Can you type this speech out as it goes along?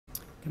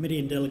Committee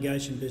and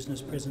Delegation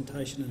Business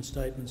Presentation and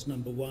Statements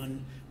number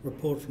 1,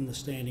 Report from the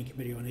Standing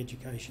Committee on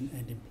Education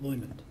and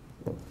Employment.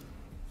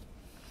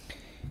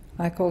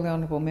 I call the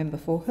honourable member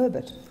for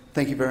Herbert.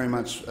 Thank you very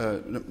much,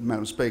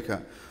 Madam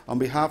Speaker. On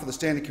behalf of the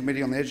Standing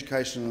Committee on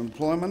Education and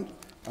Employment,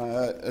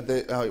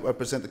 I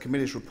present the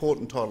committee's report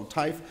entitled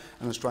TAFE,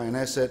 an Australian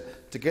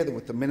Asset, together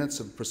with the minutes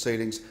of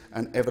proceedings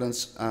and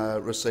evidence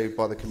received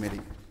by the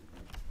committee.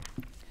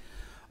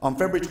 On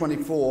February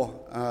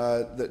 24,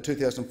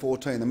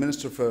 2014, the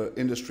Minister for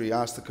Industry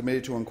asked the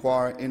committee to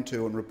inquire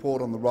into and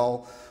report on the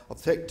role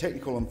of the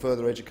technical and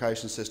further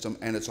education system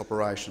and its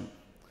operation.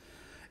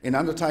 In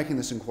undertaking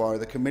this inquiry,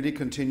 the committee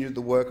continued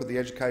the work of the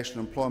Education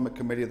and Employment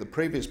Committee of the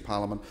previous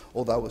parliament,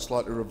 although with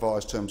slightly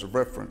revised terms of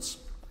reference.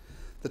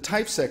 The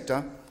TAFE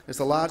sector is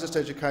the largest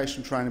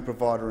education training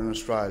provider in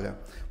Australia,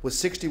 with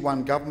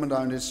 61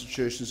 government-owned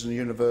institutions and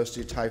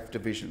university TAFE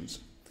divisions.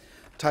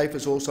 TAFE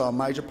is also a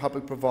major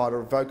public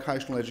provider of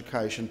vocational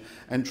education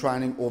and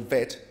training, or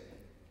VET,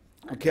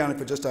 accounting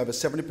for just over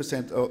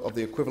 70% of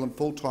the equivalent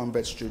full-time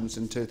VET students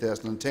in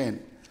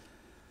 2010.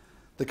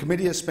 The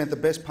committee has spent the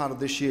best part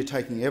of this year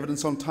taking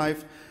evidence on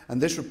TAFE,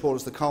 and this report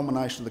is the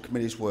culmination of the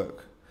committee's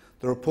work.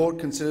 The report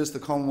considers the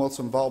Commonwealth's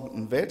involvement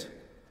in VET,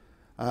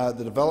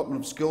 the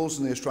development of skills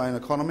in the Australian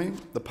economy,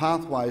 the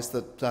pathways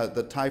that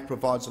TAFE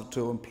provides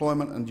to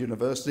employment and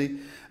university,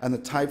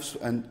 and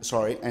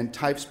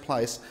TAFE's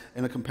place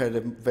in a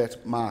competitive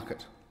VET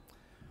market.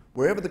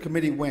 Wherever the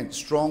committee went,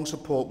 strong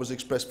support was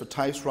expressed for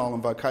TAFE's role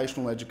in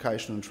vocational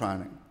education and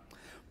training,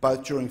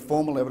 both during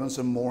formal evidence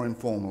and more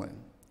informally.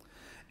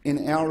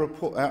 Our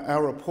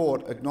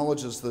report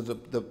acknowledges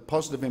the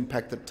positive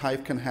impact that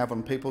TAFE can have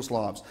on people's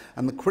lives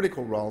and the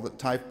critical role that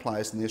TAFE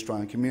plays in the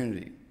Australian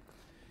community.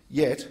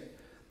 Yet,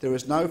 there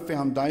is no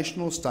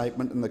foundational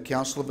statement in the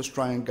Council of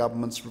Australian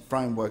Government's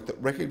framework that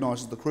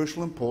recognises the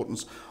crucial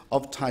importance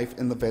of TAFE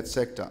in the VET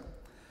sector.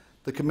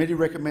 The committee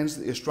recommends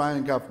that the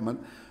Australian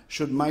Government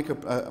should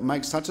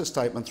make such a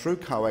statement through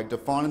COAG,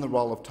 defining the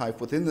role of TAFE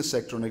within the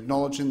sector and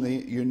acknowledging the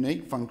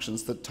unique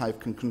functions that TAFE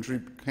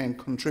can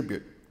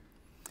contribute.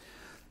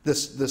 The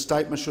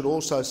statement should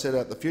also set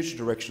out the future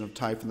direction of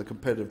TAFE in the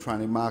competitive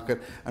training market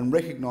and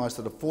recognise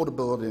that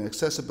affordability and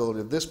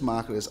accessibility of this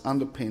market is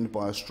underpinned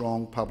by a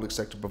strong public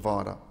sector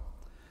provider.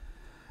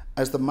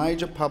 As the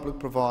major public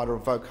provider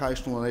of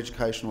vocational and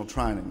educational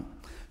training,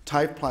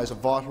 TAFE plays a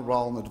vital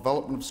role in the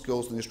development of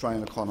skills in the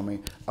Australian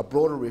economy. A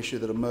broader issue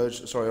that emerged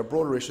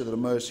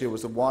here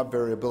was the wide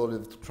variability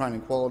of the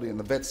training quality in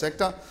the VET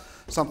sector,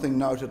 something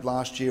noted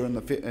last year in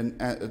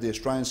the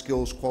Australian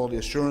Skills Quality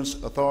Assurance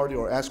Authority,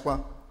 or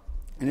ASQA,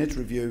 in its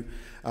review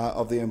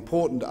of the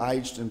important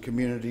aged and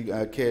community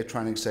care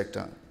training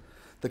sector.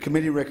 The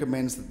committee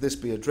recommends that this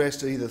be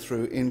addressed either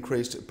through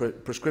increased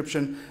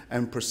prescription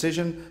and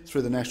precision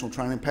through the national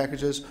training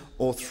packages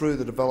or through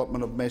the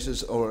development of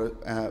measures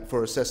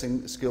for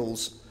assessing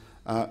skills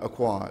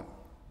acquired.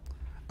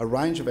 A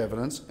range of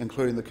evidence,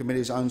 including the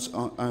committee's own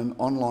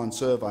online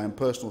survey and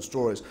personal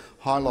stories,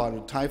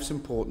 highlighted TAFE's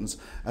importance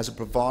as a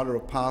provider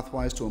of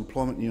pathways to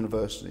employment and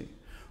university.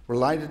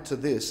 Related to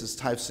this is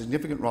TAFE's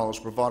significant role as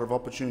a provider of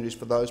opportunities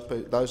for those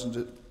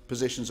in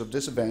positions of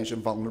disadvantage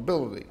and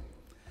vulnerability.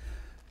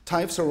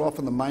 TAFEs are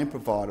often the main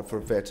provider for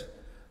VET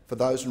for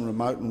those in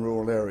remote and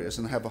rural areas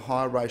and have a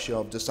higher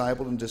ratio of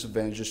disabled and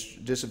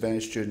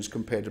disadvantaged students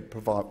compared to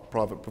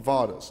private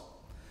providers.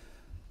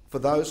 For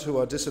those who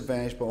are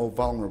disadvantaged or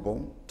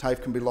vulnerable,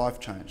 TAFE can be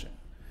life-changing.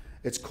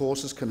 Its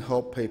courses can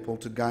help people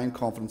to gain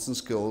confidence and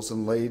skills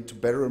and lead to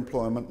better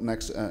employment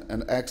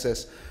and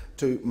access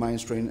to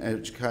mainstream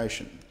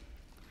education.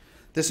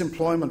 This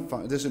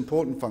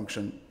important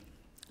function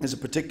is a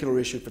particular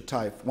issue for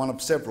TAFE, one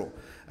of several,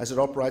 as it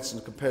operates in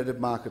a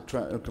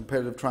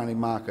competitive training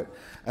market,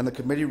 and the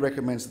committee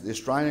recommends that the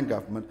Australian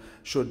Government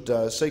should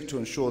seek to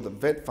ensure that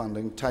VET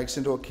funding takes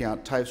into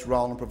account TAFE's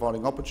role in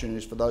providing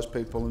opportunities for those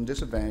people in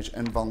disadvantage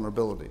and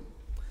vulnerability.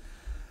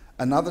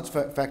 Another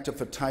factor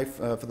for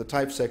the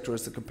TAFE sector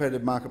is the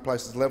competitive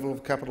marketplace's level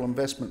of capital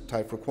investment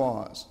TAFE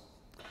requires.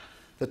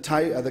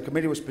 The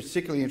committee was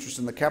particularly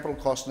interested in the capital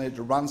costs needed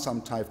to run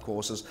some TAFE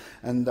courses,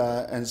 and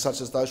such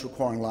as those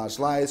requiring large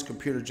lathes,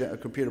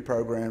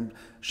 computer-programmed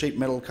sheet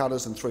metal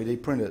cutters and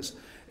 3D printers.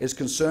 It is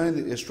concerning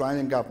that the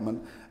Australian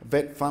Government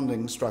VET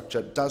funding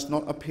structure does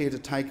not appear to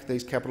take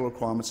these capital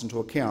requirements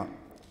into account.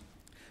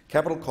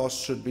 Capital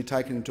costs should be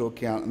taken into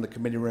account, and the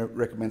committee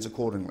recommends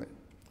accordingly.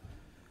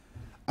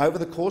 Over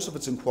the course of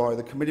its inquiry,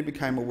 the committee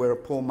became aware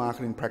of poor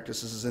marketing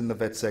practices in the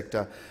VET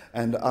sector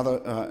and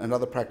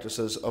other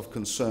practices of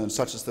concern,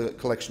 such as the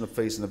collection of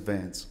fees in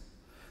advance.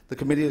 The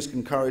committee is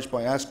encouraged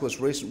by ASQA's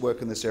recent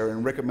work in this area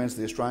and recommends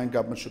the Australian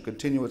Government should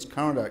continue its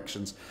current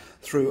actions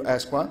through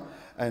ASQA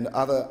and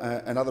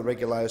other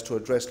regulators to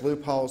address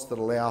loopholes that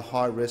allow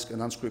high-risk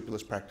and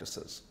unscrupulous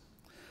practices.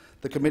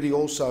 The committee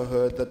also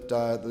heard that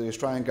the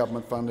Australian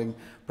Government funding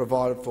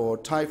provided for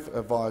TAFE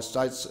via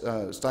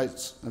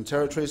states and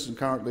territories and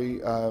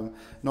currently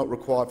not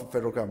required for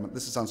federal government.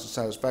 This is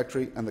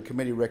unsatisfactory, and the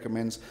committee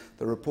recommends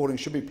that reporting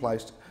should be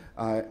placed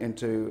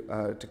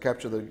to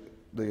capture the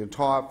the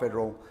entire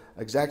federal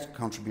exact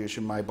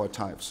contribution made by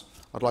TAFEs.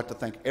 I'd like to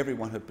thank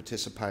everyone who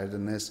participated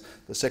in this,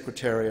 the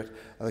Secretariat,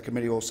 the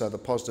committee, also the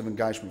positive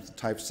engagement with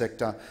the TAFE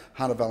sector,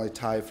 Hunter Valley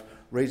TAFE,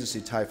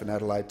 Regency TAFE and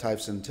Adelaide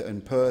TAFEs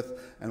in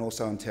Perth and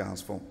also in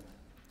Townsville.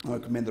 I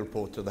commend the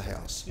report to the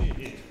House.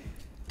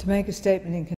 To make a statement in